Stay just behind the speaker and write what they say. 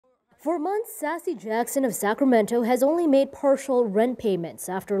For months, Sassy Jackson of Sacramento has only made partial rent payments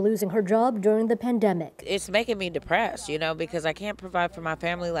after losing her job during the pandemic. It's making me depressed, because I can't provide for my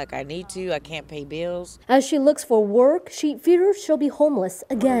family like I need to. I can't pay bills. As she looks for work, she fears she'll be homeless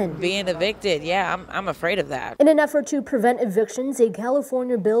again. Being evicted, yeah, I'm afraid of that. In an effort to prevent evictions, a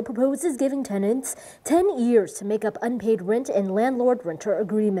California bill proposes giving tenants 10 years to make up unpaid rent in landlord-renter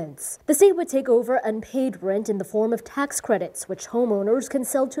agreements. The state would take over unpaid rent in the form of tax credits, which homeowners can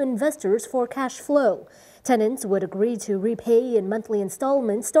sell to investors for cash flow. Tenants would agree to repay in monthly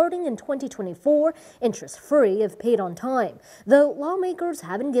installments starting in 2024, interest-free if paid on time, though lawmakers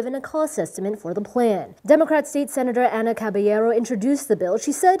haven't given a cost estimate for the plan. Democrat State Senator Ana Caballero introduced the bill.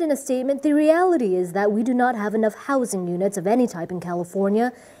 She said in a statement, "The reality is that we do not have enough housing units of any type in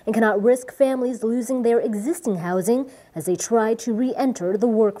California and cannot risk families losing their existing housing as they try to re-enter the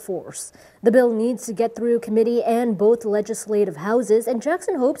workforce." The bill needs to get through committee and both legislative houses, and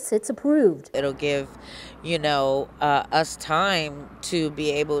Jackson hopes it's approved. It'll give, us time to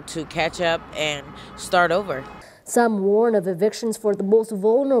be able to catch up and start over. Some warn of evictions for the most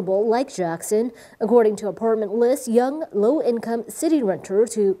vulnerable, like Jackson. According to Apartment List, young, low-income city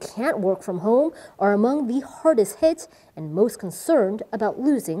renters who can't work from home are among the hardest hit and most concerned about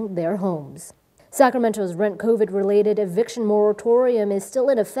losing their homes. Sacramento's rent COVID-related eviction moratorium is still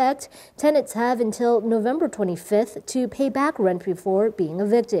in effect. Tenants have until November 25th to pay back rent before being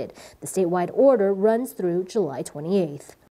evicted. The statewide order runs through July 28th.